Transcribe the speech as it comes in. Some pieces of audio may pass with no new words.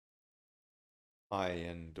Hi,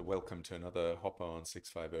 and welcome to another Hopper on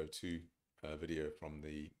 6502 video from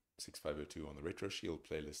the 6502 on the Retro Shield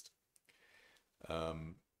playlist.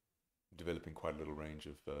 Um, Developing quite a little range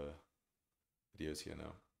of videos here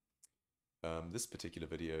now. This particular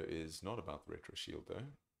video is not about the Retro Shield though.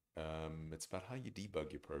 It's about how you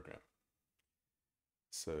debug your program.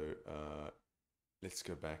 So let's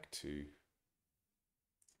go back to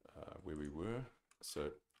where we were.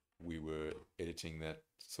 So we were editing that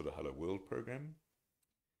sort of Hello World program.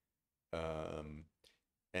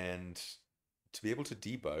 And to be able to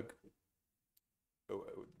debug,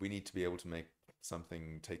 we need to be able to make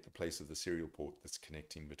something take the place of the serial port that's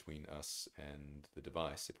connecting between us and the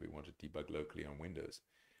device if we want to debug locally on Windows.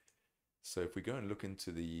 So if we go and look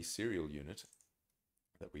into the serial unit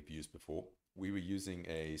that we've used before, we were using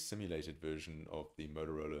a simulated version of the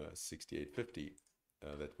Motorola 6850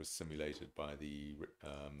 that was simulated by the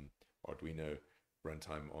Arduino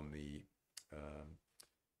runtime on the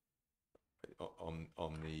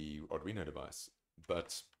Arduino device.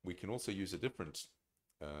 But we can also use a different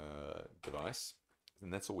device,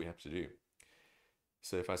 and that's all we have to do.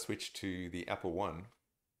 So if I switch to the Apple One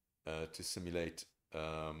to simulate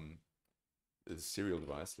the serial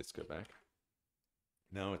device, let's go back.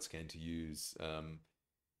 Now it's going to use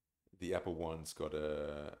the Apple One's got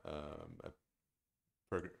a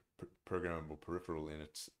programmable peripheral in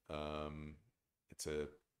it. It's a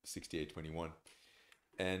 6821,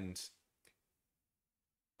 and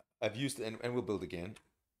I've used, and we'll build again.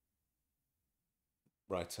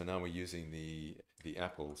 Right, so now we're using the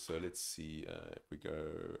Apple. So let's see if we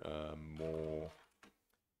go more,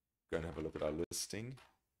 go and have a look at our listing.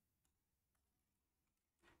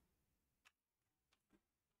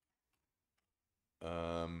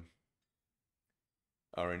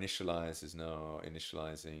 Our initialize is now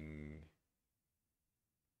initializing.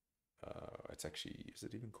 It's actually, is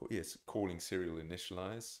it even called? Yes, calling serial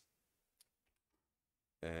initialize.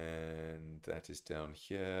 And that is down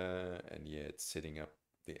here, and yeah, it's setting up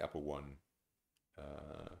the Apple One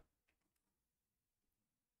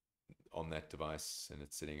on that device, and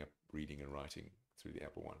it's setting up reading and writing through the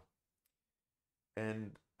Apple One.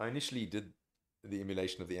 And I initially did the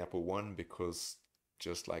emulation of the Apple One because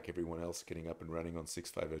just like everyone else getting up and running on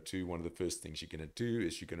 6502, one of the first things you're going to do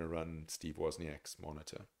is you're going to run Steve Wozniak's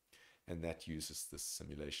monitor, and that uses this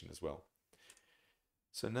simulation as well.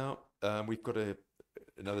 So now we've got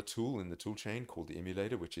another tool in the toolchain called the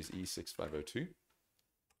emulator, which is E6502.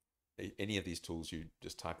 Any of these tools, you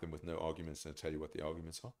just type them with no arguments and it'll tell you what the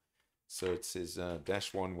arguments are. So it says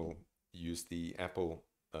 -1 will use the Apple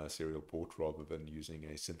serial port rather than using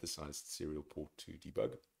a synthesized serial port to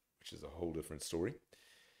debug, which is a whole different story.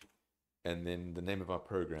 And then the name of our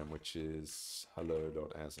program, which is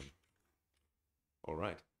hello.asm. All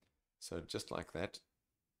right, so just like that,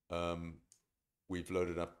 we've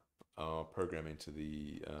loaded up our program into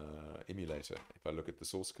the emulator. If I look at the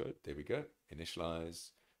source code, there we go,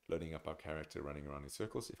 initialize, loading up our character running around in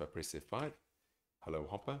circles. If I press F5, hello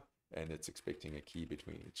Hopper, and it's expecting a key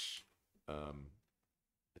between each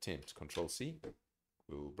attempt. Control C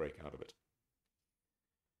will break out of it.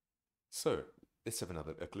 So let's have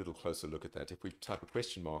a little closer look at that. If we type a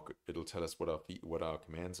question mark, it'll tell us what our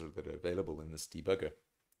commands are that are available in this debugger,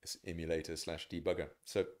 this emulator / debugger.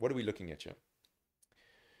 So what are we looking at here?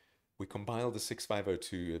 We compiled the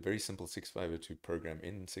 6502, a very simple 6502 program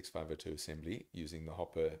in 6502 assembly using the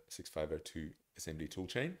Hopper 6502 assembly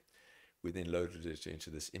toolchain. We then loaded it into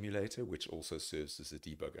this emulator, which also serves as a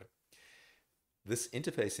debugger. This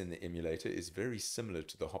interface in the emulator is very similar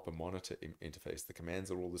to the Hopper monitor interface. The commands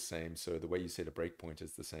are all the same, so the way you set a breakpoint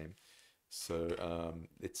is the same. So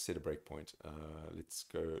let's set a breakpoint. Let's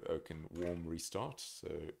go open warm restart.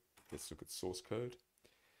 So let's look at source code.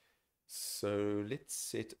 So let's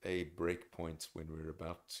set a breakpoint when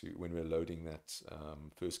we're loading that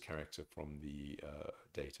first character from the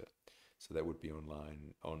data. So that would be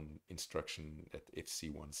on instruction at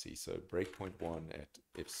FC1C. So breakpoint 1 at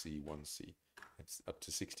FC1C. It's up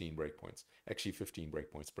to 16 breakpoints. Actually 15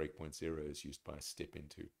 breakpoints. Breakpoint 0 is used by step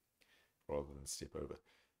into rather than step over.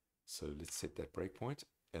 So let's set that breakpoint,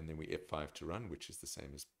 and then we F5 to run, which is the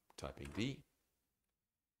same as typing D.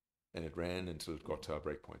 And it ran until it got to our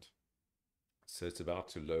breakpoint. So it's about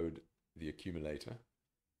to load the accumulator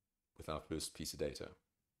with our first piece of data.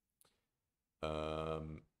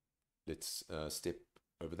 Let's step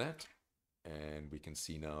over that, and we can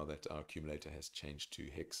see now that our accumulator has changed to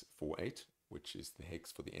hex 48, which is the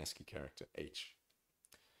hex for the ASCII character H.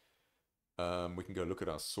 We can go look at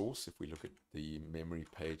our source. If we look at the memory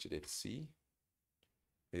page at FC,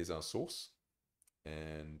 there's our source,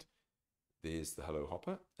 and there's the hello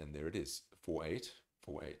Hopper, and there it is,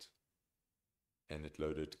 4848. and it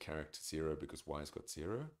loaded character 0 because y's got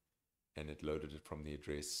 0, and it loaded it from the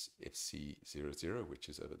address FC00, which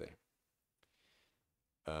is over there.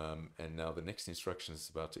 And now the next instruction is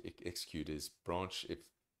about to execute is branch if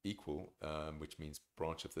equal, which means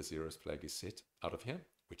branch if the zeros flag is set out of here,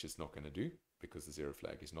 which it's not going to do because the 0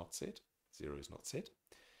 flag is not set. 0 is not set.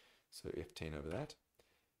 So F10 over that.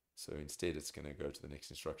 So instead it's going to go to the next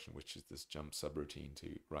instruction, which is this jump subroutine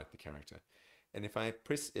to write the character. And if I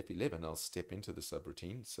press F11, I'll step into the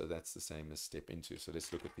subroutine. So that's the same as step into. So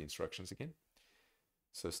let's look at the instructions again.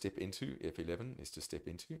 So step into, F11 is to step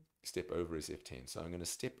into, step over is F10. So I'm going to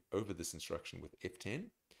step over this instruction with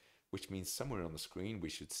F10, which means somewhere on the screen we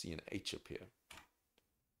should see an H appear.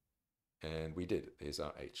 And we did. There's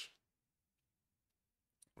our H.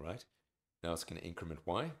 Right? Now it's going to increment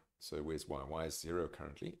Y. So where's Y? Y is 0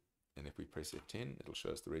 currently. And if we press F10, it'll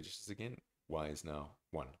show us the registers again. Y is now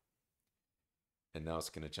 1. And now it's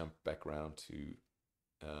going to jump back around to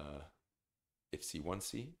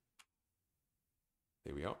FC1C.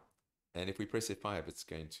 There we are. And if we press F5, it's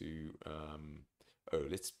going to,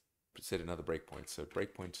 let's set another breakpoint. So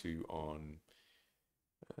breakpoint 2 on,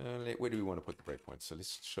 where do we want to put the breakpoint? So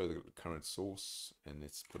let's show the current source, and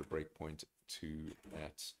let's put a breakpoint 2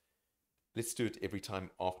 at, let's do it every time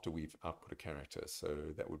after we've output a character. So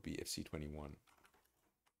that would be FC21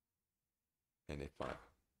 and F5.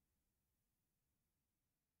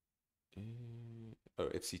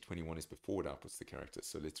 FC21 is before it outputs the character.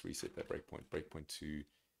 So let's reset that breakpoint. Breakpoint to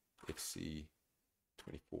FC24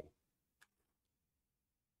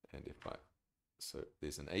 and F5. So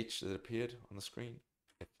there's an H that appeared on the screen.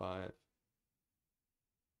 F5.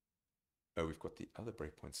 Oh, we've got the other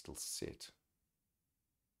breakpoint still set.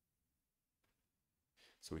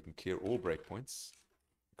 So we can clear all breakpoints.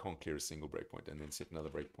 Can't clear a single breakpoint, and then set another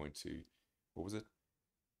breakpoint to, what was it?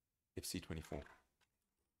 FC24.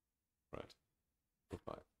 Right.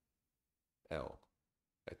 F5. L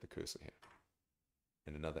at the cursor here.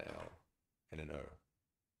 And another L. And an O.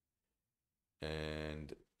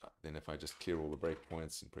 And then if I just clear all the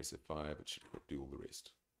breakpoints and press F5, it should do all the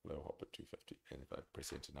rest. Low hop at 250. And if I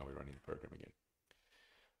press enter, now we're running the program again.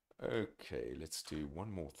 Okay, let's do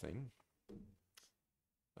one more thing.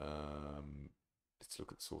 Let's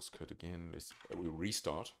look at source code again. We'll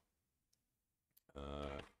restart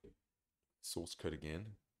source code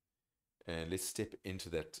again, and let's step into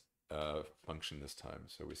that function this time.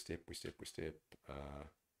 So we step.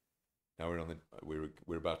 Now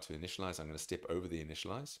we're about to initialize. I'm going to step over the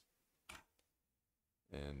initialize,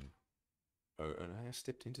 and I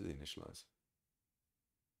stepped into the initialize.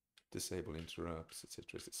 Disable interrupts,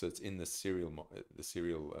 etc. So it's in the serial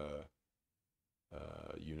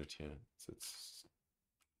unit here. So it's,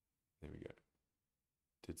 there we go.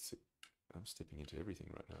 I'm stepping into everything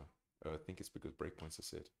right now. I think it's because breakpoints are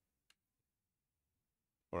set.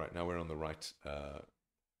 All right, now we're on the right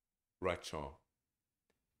char.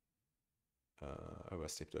 I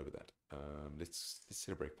stepped over that. Let's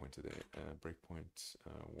set a breakpoint to there. Breakpoint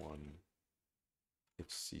 1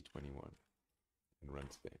 FC21 and run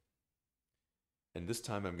to there. And this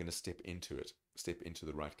time I'm going to step into it. Step into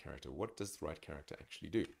the right character. What does the right character actually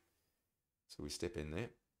do? So we step in there.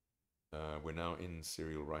 We're now in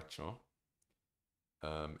serial right char.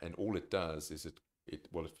 And all it does is it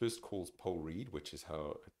first calls poll read, which is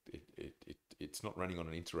how it's not running on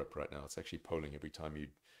an interrupt right now. It's actually polling every time you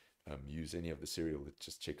use any of the serial. It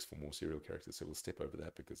just checks for more serial characters. So we'll step over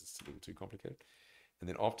that because it's a little too complicated. And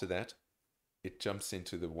then after that, it jumps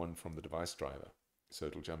into the one from the device driver. So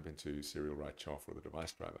it'll jump into serial right char for the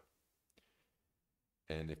device driver.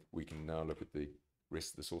 And if we can now look at the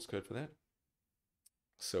rest of the source code for that.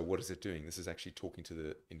 So what is it doing? This is actually talking to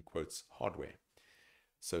the, in quotes, hardware.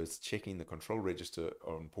 So it's checking the control register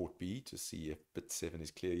on port B to see if bit 7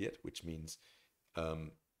 is clear yet, which means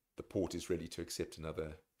the port is ready to accept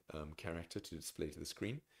another character to display to the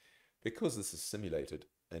screen. Because this is simulated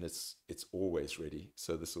and it's always ready,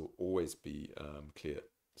 so this will always be clear.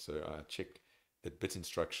 So I check that bit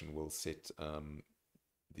instruction will set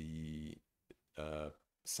the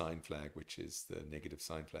sign flag, which is the negative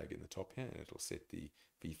sign flag in the top here, and it'll set the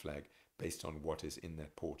V flag based on what is in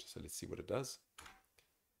that port. So let's see what it does.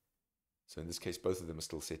 So in this case, both of them are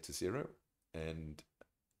still set to 0, and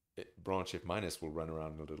branch F minus will run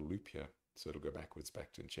around in a little loop here. So it'll go backwards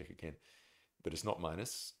back to and check again, but it's not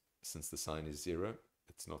minus since the sign is 0.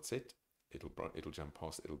 It's not set. It'll jump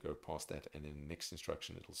past. It'll go past that, and in the next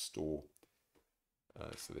instruction, it'll store.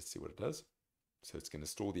 So let's see what it does. So it's going to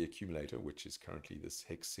store the accumulator, which is currently this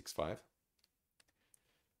hex 65,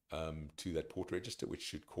 to that port register, which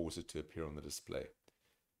should cause it to appear on the display.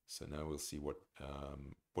 So now we'll see what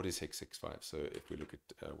is hex 65. So if we look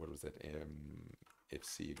at what was that,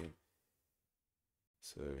 FC again.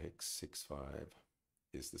 So hex 65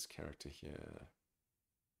 is this character here.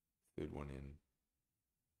 Third one in.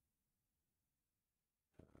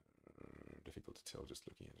 Difficult to tell just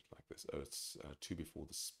looking at it like this. Oh, it's 2 before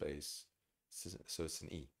the space. So it's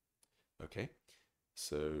an E. Okay.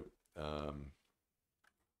 So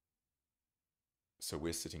so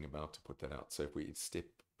we're sitting about to put that out. So if we step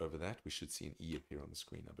over that, we should see an E appear on the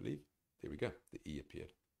screen, I believe. There we go. The E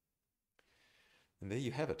appeared. And there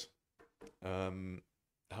you have it.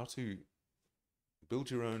 How to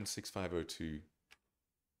build your own 6502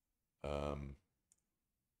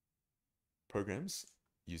 programs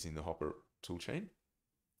using the Hopper toolchain,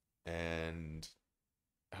 and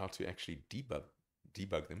how to actually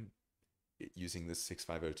debug them using this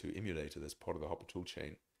 6502 emulator that's part of the Hopper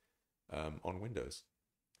toolchain on Windows.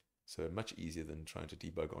 So much easier than trying to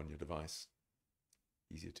debug on your device.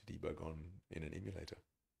 Easier to debug on in an emulator.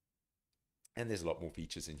 And there's a lot more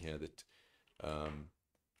features in here that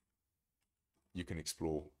you can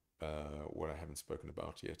explore, what I haven't spoken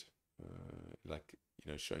about yet, like,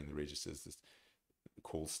 you know, showing the registers, this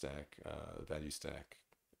call stack, value stack,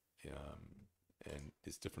 and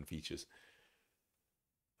there's different features.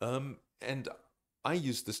 And I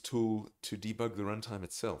use this tool to debug the runtime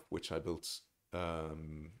itself, which I built.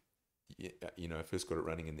 You know, I first got it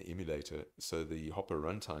running in the emulator. So the Hopper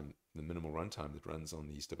runtime, the minimal runtime that runs on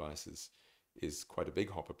these devices, is quite a big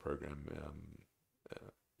Hopper program.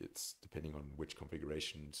 It's depending on which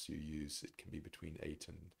configurations you use, it can be between 8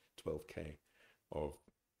 and 12K of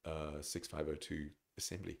 6502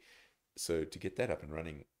 assembly. So to get that up and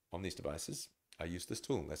running on these devices, I use this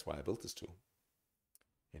tool. That's why I built this tool.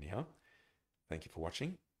 Anyhow, thank you for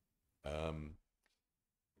watching.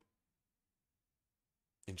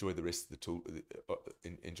 Enjoy the rest of the tool.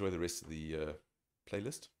 Enjoy the rest of the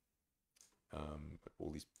playlist.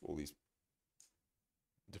 All these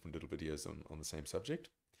different little videos on the same subject.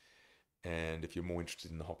 And if you're more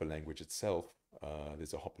interested in the Hopper language itself,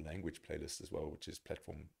 there's a Hopper language playlist as well, which is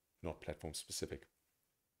not platform specific.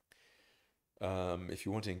 If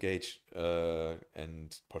you want to engage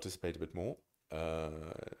and participate a bit more,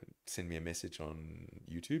 send me a message on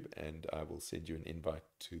YouTube and I will send you an invite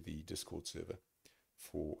to the Discord server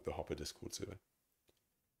for the Hopper Discord server.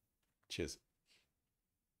 Cheers.